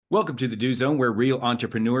Welcome to the Do Zone, where real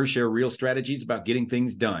entrepreneurs share real strategies about getting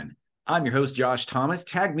things done. I'm your host, Josh Thomas.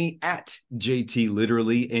 Tag me at JT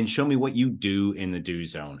Literally and show me what you do in the Do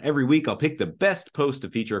Zone. Every week, I'll pick the best post to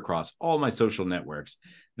feature across all my social networks.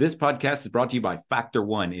 This podcast is brought to you by Factor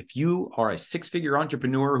One. If you are a six-figure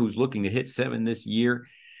entrepreneur who's looking to hit 7 this year,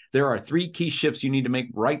 there are 3 key shifts you need to make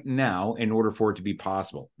right now in order for it to be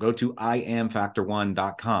possible. Go to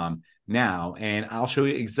iamfactor1.com now, and I'll show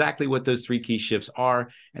you exactly what those 3 key shifts are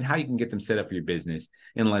and how you can get them set up for your business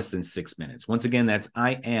in less than 6 minutes. Once again, that's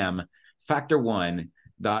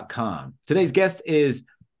iamfactor1.com. Today's guest is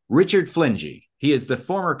Richard Flentge. He is the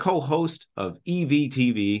former co-host of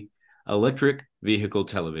EVTV, Electric Vehicle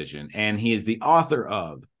Television, and he is the author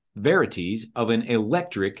of Verities of an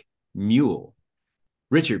Electric Mule.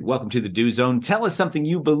 Richard, welcome to the Do Zone. Tell us something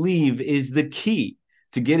you believe is the key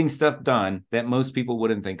to getting stuff done that most people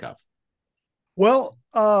wouldn't think of. Well,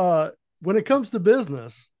 when it comes to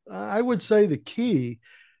business, I would say the key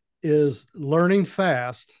is learning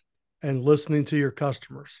fast and listening to your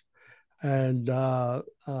customers. And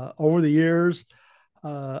over the years,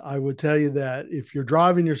 I would tell you that if you're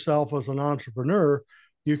driving yourself as an entrepreneur,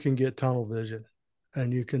 you can get tunnel vision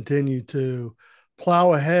and you continue to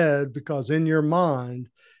plow ahead because in your mind,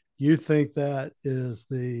 you think that is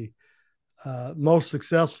the most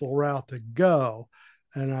successful route to go.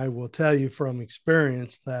 And I will tell you from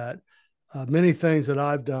experience that many things that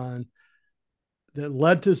I've done that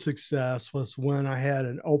led to success was when I had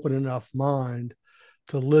an open enough mind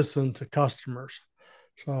to listen to customers.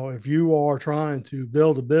 So if you are trying to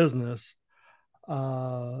build a business,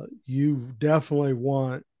 you definitely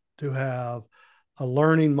want to have a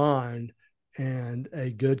learning mind and a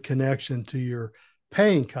good connection to your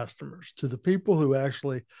paying customers, to the people who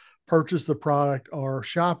actually purchase the product or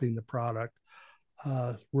shopping the product.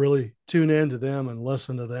 Really tune into them and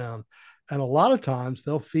listen to them. And a lot of times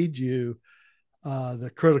they'll feed you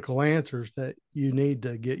the critical answers that you need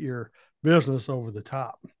to get your business over the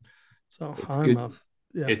top. So it's good.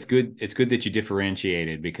 Yeah. It's good. It's good that you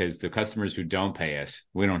differentiated, because the customers who don't pay us,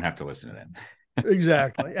 we don't have to listen to them.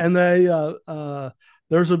 Exactly. And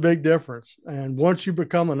there's a big difference. And once you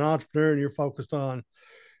become an entrepreneur and you're focused on,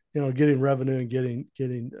 getting revenue and getting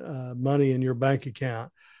money in your bank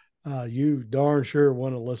account, you darn sure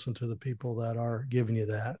want to listen to the people that are giving you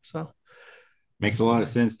that. So makes a lot of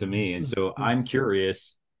sense to me. And so I'm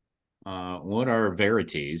curious, what are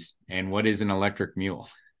verities and what is an electric mule?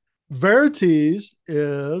 Verities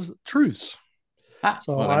is truths.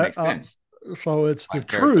 So well, that makes sense. So it's the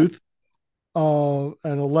truth of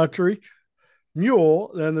an electric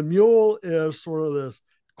mule. And the mule is sort of this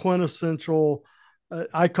quintessential,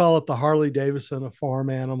 I call it the Harley Davidson of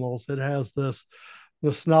farm animals. It has this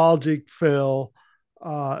nostalgic feel.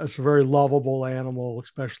 It's a very lovable animal,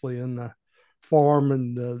 especially in the farm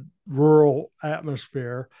and the rural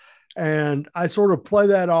atmosphere. And I sort of play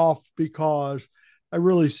that off because I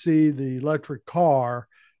really see the electric car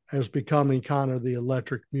as becoming kind of the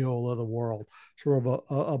electric mule of the world, sort of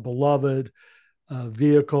a beloved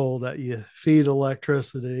vehicle that you feed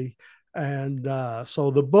electricity. And so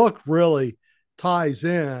the book really ties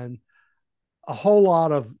in a whole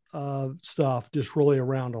lot of stuff just really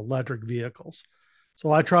around electric vehicles.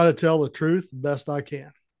 So I try to tell the truth the best I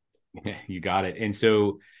can. You got it. And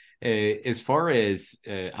so as far as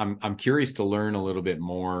I'm curious to learn a little bit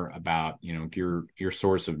more about, your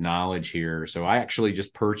source of knowledge here. So I actually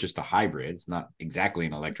just purchased a hybrid. It's not exactly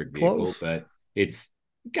an electric vehicle, but it's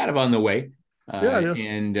kind of on the way.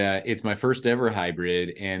 And it's my first ever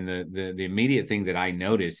hybrid. And the immediate thing that I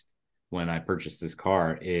noticed when I purchased this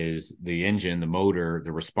car is the engine, the motor,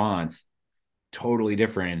 the response, totally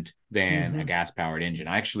different than a gas powered engine.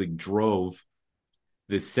 I actually drove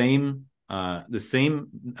the same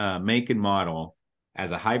make and model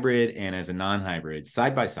as a hybrid and as a non-hybrid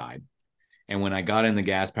side by side. And when I got in the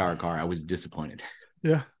gas powered car, I was disappointed.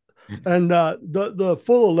 Yeah. And the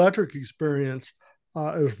full electric experience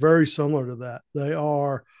is very similar to that. They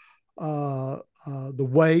are, the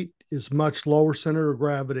weight is much lower center of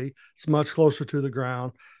gravity. It's much closer to the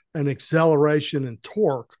ground, and acceleration and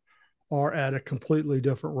torque are at a completely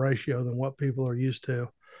different ratio than what people are used to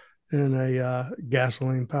in a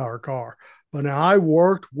gasoline powered car. But now I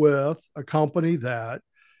worked with a company that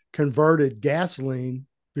converted gasoline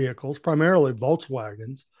vehicles, primarily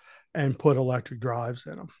Volkswagens, and put electric drives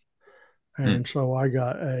in them. And so I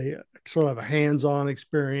got a sort of a hands-on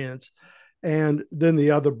experience. And then the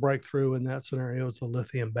other breakthrough in that scenario is the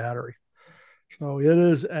lithium battery. So it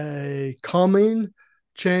is a coming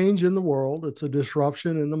change in the world. It's a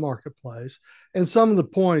disruption in the marketplace. And some of the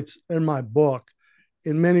points in my book,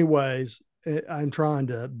 in many ways, I'm trying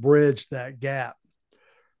to bridge that gap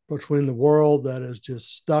between the world that is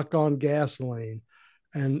just stuck on gasoline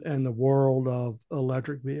and the world of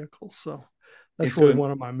electric vehicles. So And that's really so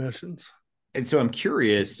one of my missions. And so I'm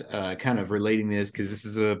curious, kind of relating this because this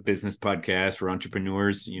is a business podcast for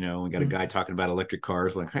entrepreneurs. We got a Mm-hmm. guy talking about electric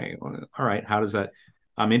cars. Like, hey, well, all right, how does that?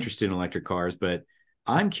 I'm interested in electric cars, but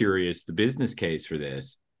I'm curious the business case for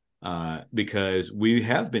this because we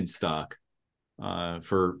have been stuck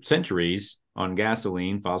for centuries on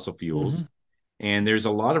gasoline, fossil Mm-hmm. fuels, and there's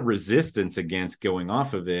a lot of resistance against going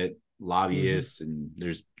off of it. Mm-hmm. Lobbyists and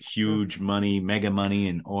there's huge money, mega money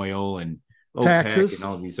in oil and OPEC and Taxes.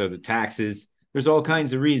 all of these other taxes. There's all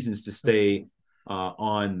kinds of reasons to stay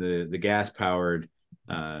on the gas powered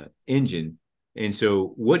engine. And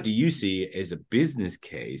so, what do you see as a business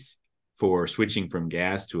case for switching from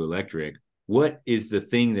gas to electric? What is the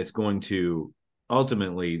thing that's going to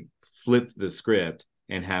ultimately flip the script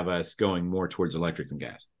and have us going more towards electric than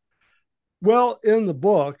gas? Well, in the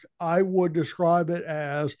book, I would describe it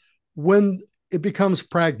as when it becomes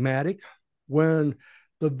pragmatic, when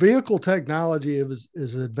the vehicle technology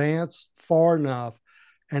is advanced far enough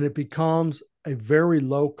and it becomes a very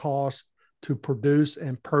low cost to produce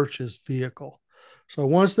and purchase vehicle. So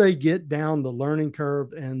once they get down the learning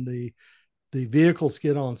curve and the vehicles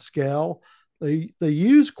get on scale, they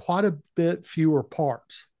use quite a bit fewer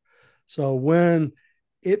parts. So when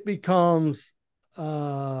it becomes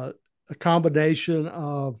a combination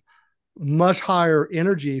of much higher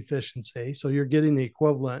energy efficiency, so you're getting the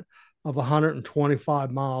equivalent of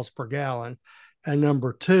 125 miles per gallon, and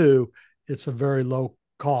number two, it's a very low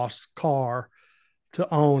cost car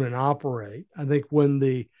to own and operate. I think when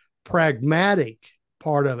the pragmatic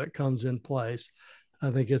part of it comes in place, I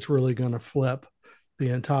think it's really going to flip the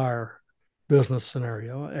entire business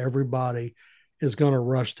scenario. Everybody is going to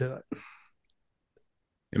rush to it.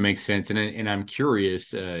 It makes sense, and I'm curious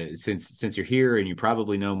since you're here and you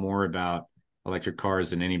probably know more about electric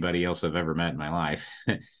cars than anybody else I've ever met in my life.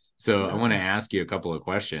 So I want to ask you a couple of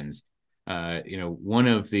questions. One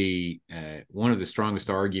of the strongest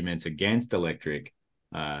arguments against electric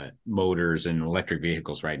motors and electric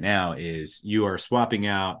vehicles right now is you are swapping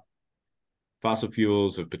out fossil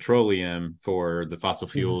fuels of petroleum for the fossil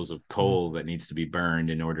fuels of coal that needs to be burned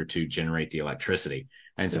in order to generate the electricity.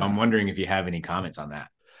 And so I'm wondering if you have any comments on that.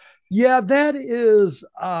 Yeah, that is,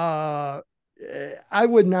 I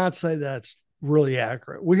would not say that's really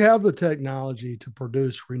accurate. We have the technology to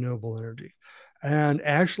produce renewable energy. And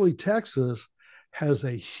actually, Texas has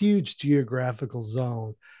a huge geographical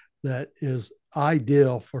zone that is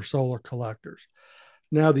ideal for solar collectors.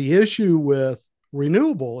 Now, the issue with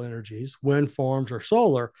renewable energies, wind farms or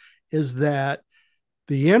solar, is that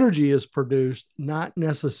the energy is produced not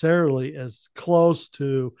necessarily as close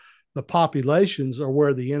to the populations or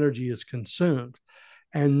where the energy is consumed.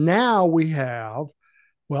 And now we have,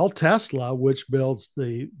 well, Tesla, which builds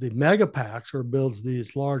the mega packs or builds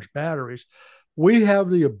these large batteries, we have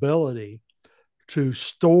the ability to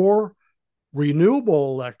store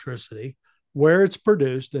renewable electricity where it's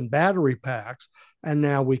produced in battery packs, and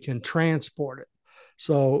now we can transport it.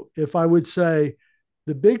 So, if I would say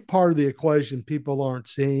the big part of the equation people aren't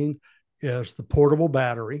seeing is the portable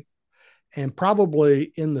battery. And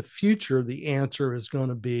probably in the future, the answer is going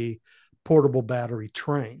to be portable battery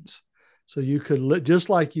trains. So you could, just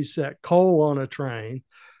like you set coal on a train,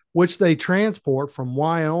 which they transport from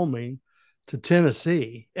Wyoming to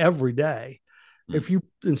Tennessee every day. If you,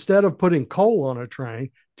 instead of putting coal on a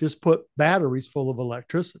train, just put batteries full of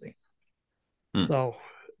electricity. Hmm. So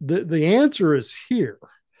the answer is here.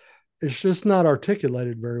 It's just not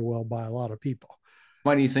articulated very well by a lot of people.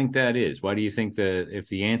 Why do you think that is? Why do you think that if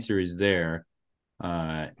the answer is there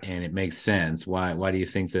and it makes sense, why do you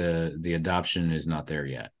think the adoption is not there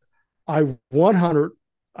yet? I 100,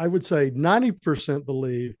 I would say 90%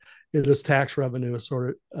 believe it is tax revenue sort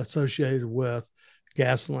of associated with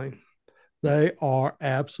gasoline. They are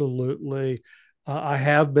absolutely, I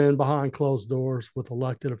have been behind closed doors with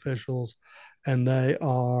elected officials, and they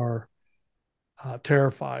are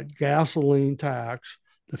terrified. Gasoline tax,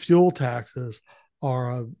 the fuel taxes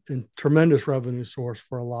are a tremendous revenue source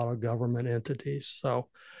for a lot of government entities. So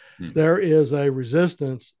Hmm. there is a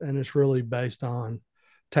resistance, and it's really based on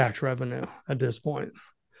tax revenue at this point.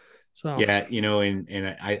 So Yeah,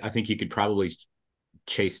 and I think you could probably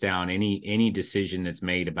chase down any decision that's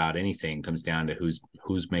made about anything comes down to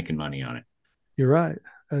who's making money on it. you're right.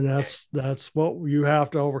 And that's what you have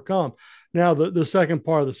to overcome. Now, the second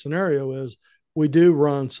part of the scenario is we do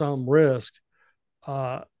run some risk.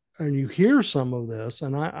 And you hear some of this,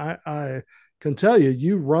 and I can tell you,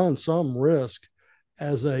 you run some risk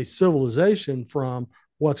as a civilization from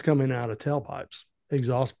what's coming out of tailpipes.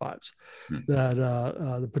 exhaust pipes. Hmm. That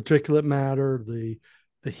the particulate matter, the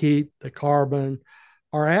heat, the carbon,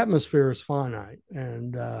 our atmosphere is finite,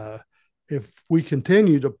 and if we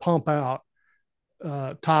continue to pump out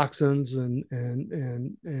toxins and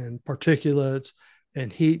particulates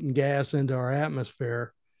and heat and gas into our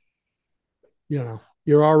atmosphere,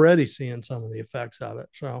 you're already seeing some of the effects of it.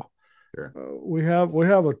 So Sure. we have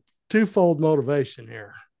a twofold motivation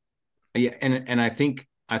here. Yeah, and I think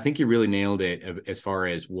you really nailed it as far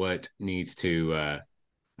as what needs to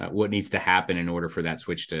happen in order for that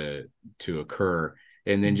switch to occur.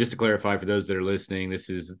 And then just to clarify for those that are listening, this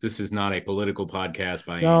is not a political podcast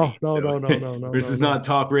by any No, means. no, So no, no, no, no, this no, is no. not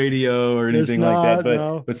talk radio or It's anything like that. not. But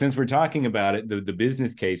No. but since we're talking about it, the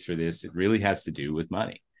business case for this, it really has to do with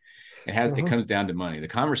money. It Uh-huh. comes down to money. The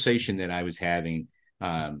conversation that I was having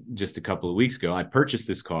just a couple of weeks ago, I purchased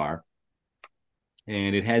this car,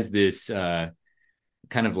 and it has this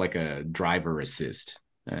kind of like a driver assist,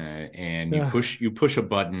 and Yeah. you push a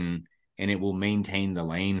button, and it will maintain the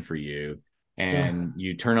lane for you, Yeah. and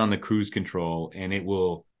you turn on the cruise control, and it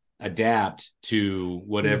will adapt to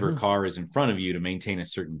whatever Mm-hmm. car is in front of you to maintain a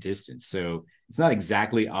certain distance. So it's not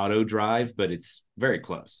exactly auto drive, but it's very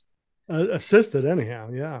close. Assisted anyhow.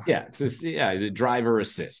 Yeah. Yeah, it's this, yeah, the driver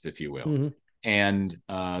assist, if you will. Mm-hmm. And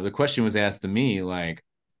the question was asked to me, like,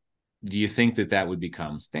 do you think that that would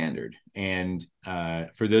become standard? And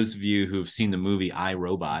for those of you who've seen the movie I,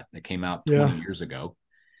 Robot that came out 20 Yeah. years ago,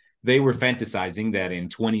 they were fantasizing that in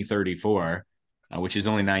 2034, which is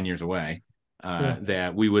only 9 years away, Yeah.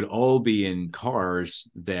 that we would all be in cars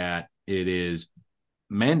that it is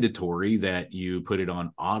mandatory that you put it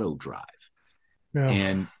on auto drive.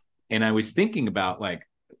 Yeah. And I was thinking about, like,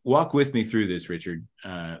 walk with me through this, Richard,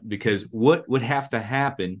 because what would have to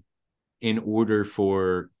happen in order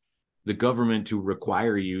for the government to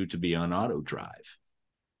require you to be on auto drive?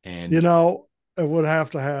 And It would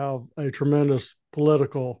have to have a tremendous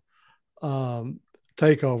political um,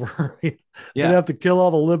 takeover. They'd yeah. have to kill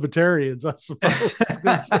all the libertarians, I suppose.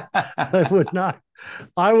 I would not.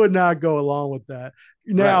 I would not go along with that.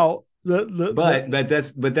 Right. Now, But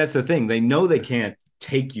that's the thing. They know they can't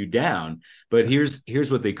take you down. But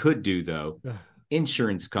here's what they could do, though. yeah,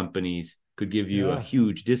 Insurance companies could give you a yeah,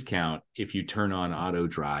 huge discount if you turn on auto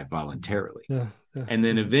drive voluntarily. yeah, yeah, And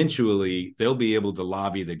then eventually they'll be able to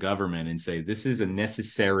lobby the government and say this is a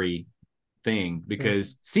necessary thing, yeah,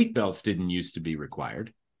 because seatbelts didn't used to be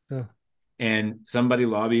required. yeah. And somebody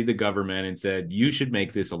lobbied the government and said, you should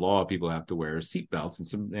make this a law. People have to wear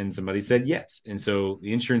seatbelts. And somebody said yes. And so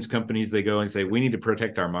the insurance companies, they go and say, we need to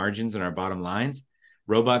protect our margins and our bottom lines.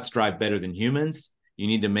 Robots drive better than humans. You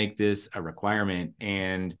need to make this a requirement.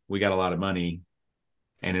 And we got a lot of money,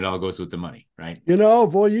 and it all goes with the money, right?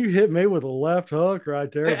 Boy, you hit me with a left hook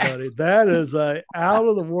right there, buddy. That is a out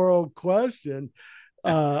of the world question.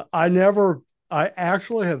 I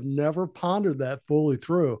actually have never pondered that fully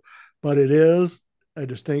through, but it is a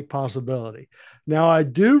distinct possibility. Now, I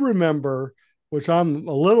do remember, which I'm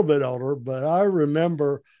a little bit older, but I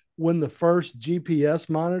remember when the first GPS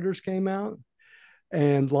monitors came out,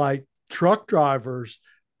 and like truck drivers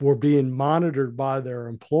were being monitored by their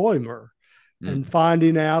employer and Mm.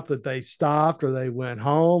 finding out that they stopped or they went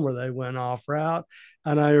home or they went off route.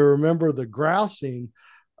 And I remember the grousing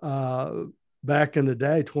uh, back in the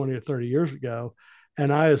day, 20 or 30 years ago.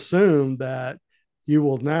 And I assume that you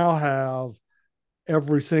will now have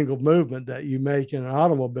every single movement that you make in an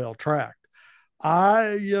automobile tracked.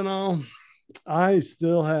 I, you know, I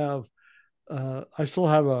still have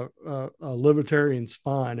a libertarian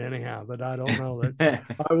spine anyhow, but I don't know that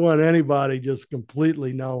I want anybody just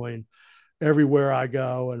completely knowing everywhere I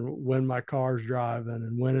go and when my car's driving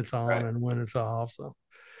and when it's on Right. and when it's off. So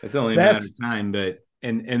It's only a matter that's of time. But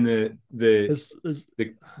and it's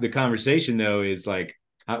the conversation, though, is like,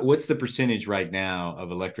 what's the percentage right now of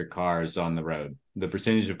electric cars on the road? The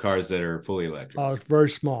percentage of cars that are fully electric? it's very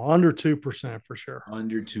small, under 2% for sure.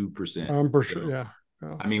 Under 2%. For sure, So, yeah.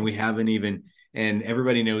 Yeah, I mean, we haven't even, and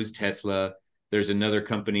everybody knows Tesla. There's another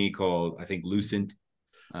company called, I think, uh,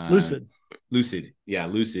 Lucid. Lucid, Yeah,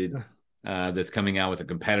 that's coming out with a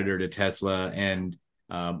competitor to Tesla. And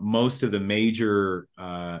most of the major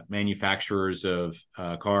manufacturers of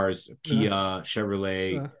cars, yeah, Kia,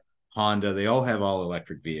 Chevrolet, yeah, Honda, they all have all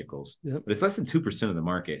electric vehicles, yeah. but it's less than 2% of the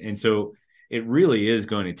market. And so it really is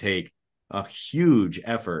going to take a huge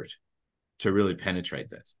effort to really penetrate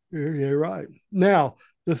this. You're right. Now,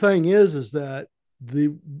 the thing is that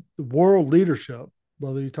the world leadership,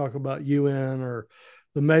 whether you talk about UN or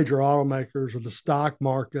the major automakers or the stock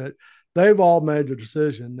market, they've all made the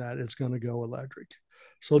decision that it's going to go electric.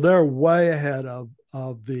 So they're way ahead of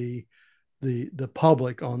the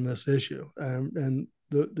public on this issue, and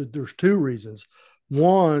there's two reasons.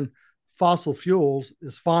 One, fossil fuels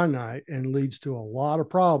is finite and leads to a lot of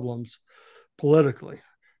problems politically.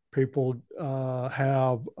 People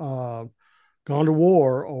have gone to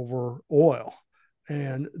war over oil.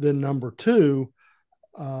 And then number two,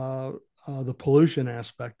 the pollution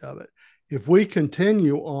aspect of it. If we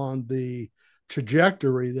continue on the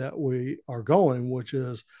trajectory that we are going, which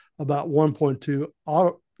is about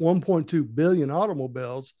 1.2 billion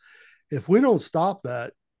automobiles, if we don't stop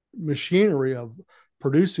that machinery of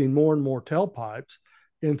producing more and more tailpipes,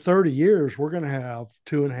 in 30 years, we're going to have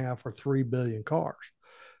 2.5 or 3 billion cars.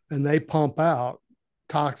 And they pump out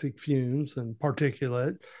toxic fumes and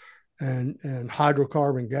particulate and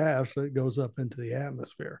hydrocarbon gas that goes up into the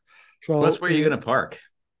atmosphere. So well, that's where you're going to park.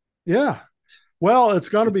 Yeah. Well, it's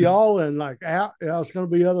going to be all in it's going to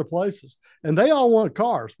be other places. And they all want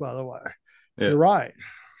cars, by the way. Yeah. You're right.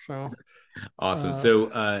 So awesome.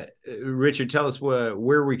 So, Richard, tell us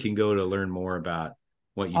where we can go to learn more about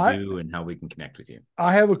what you do and how we can connect with you.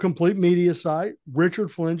 I have a complete media site,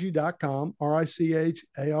 richardflentge.com,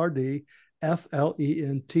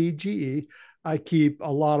 RICHARDFLENTGE. I keep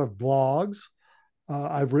a lot of blogs.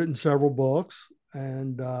 I've written several books,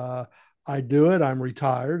 and I do it. I'm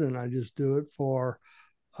retired, and I just do it for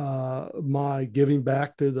my giving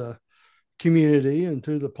back to the community and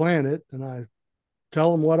to the planet. And I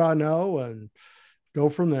tell them what I know and go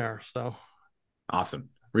from there. So awesome.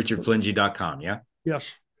 richardflentge.com. Yeah.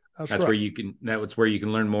 Yes, that's where you can. That's where you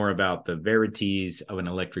can learn more about the verities of an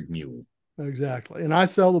electric mule. Exactly, and I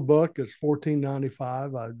sell the book. It's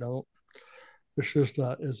 $14.95. I don't. It's just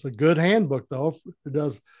it's a good handbook though.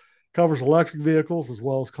 It covers electric vehicles as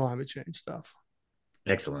well as climate change stuff.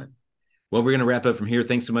 Excellent. Well, we're going to wrap up from here.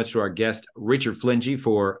 Thanks so much to our guest Richard Flentge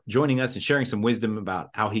for joining us and sharing some wisdom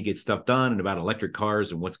about how he gets stuff done and about electric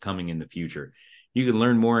cars and what's coming in the future. You can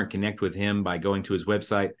learn more and connect with him by going to his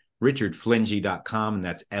website, richardflentge.com, and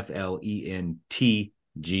that's FLENTGE,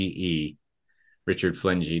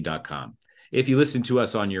 richardflentge.com. If you listen to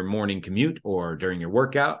us on your morning commute or during your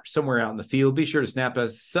workout, somewhere out in the field, be sure to snap a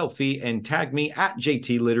selfie and tag me at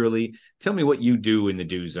JT Literally. Tell me what you do in the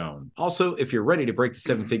do zone. Also, if you're ready to break the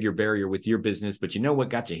 7-figure barrier with your business, but you know what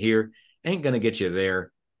got you here ain't going to get you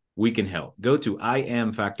there, we can help. Go to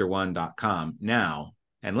IamFactor1.com now,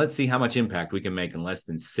 and let's see how much impact we can make in less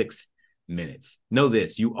than 6 minutes. Know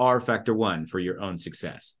this, you are Factor One for your own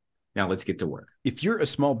success. Now let's get to work. If you're a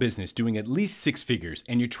small business doing at least 6 figures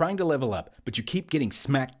and you're trying to level up, but you keep getting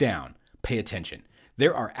smacked down, pay attention.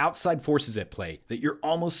 There are outside forces at play that you're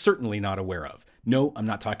almost certainly not aware of. No, I'm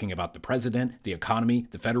not talking about the president, the economy,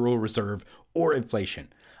 the Federal Reserve, or inflation.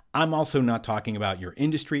 I'm also not talking about your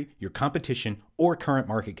industry, your competition, or current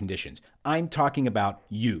market conditions. I'm talking about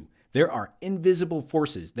you. There are invisible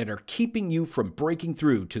forces that are keeping you from breaking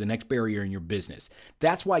through to the next barrier in your business.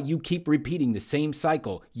 That's why you keep repeating the same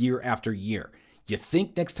cycle year after year. You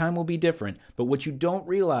think next time will be different, but what you don't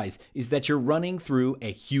realize is that you're running through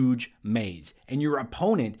a huge maze, and your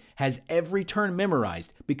opponent has every turn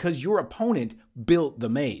memorized because your opponent built the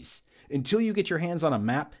maze. Until you get your hands on a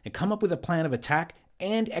map and come up with a plan of attack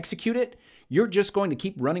and execute it, you're just going to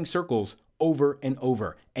keep running circles over and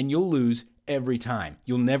over, and you'll lose every time.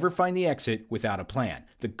 You'll never find the exit without a plan.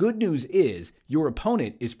 The good news is your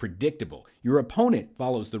opponent is predictable. Your opponent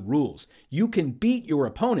follows the rules. You can beat your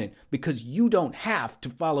opponent because you don't have to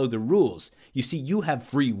follow the rules. You see, you have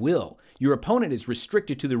free will. Your opponent is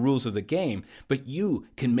restricted to the rules of the game, but you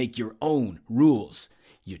can make your own rules.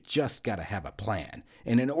 You just got to have a plan.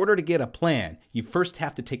 And in order to get a plan, you first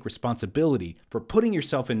have to take responsibility for putting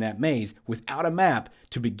yourself in that maze without a map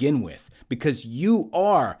to begin with, because you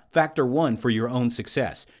are Factor One for your own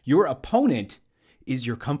success. Your opponent is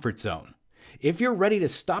your comfort zone. If you're ready to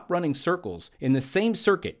stop running circles in the same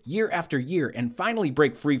circuit year after year and finally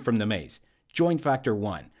break free from the maze, join Factor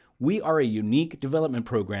One. We are a unique development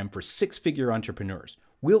program for 6-figure entrepreneurs.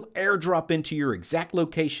 We'll airdrop into your exact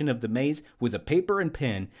location of the maze with a paper and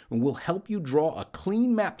pen, and we'll help you draw a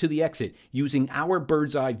clean map to the exit using our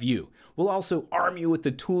bird's eye view. We'll also arm you with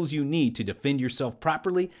the tools you need to defend yourself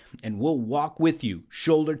properly, and we'll walk with you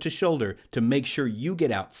shoulder to shoulder to make sure you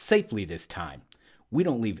get out safely this time. We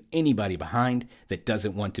don't leave anybody behind that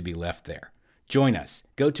doesn't want to be left there. Join us.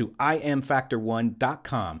 Go to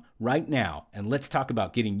IamFactor1.com right now, and let's talk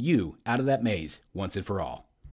about getting you out of that maze once and for all.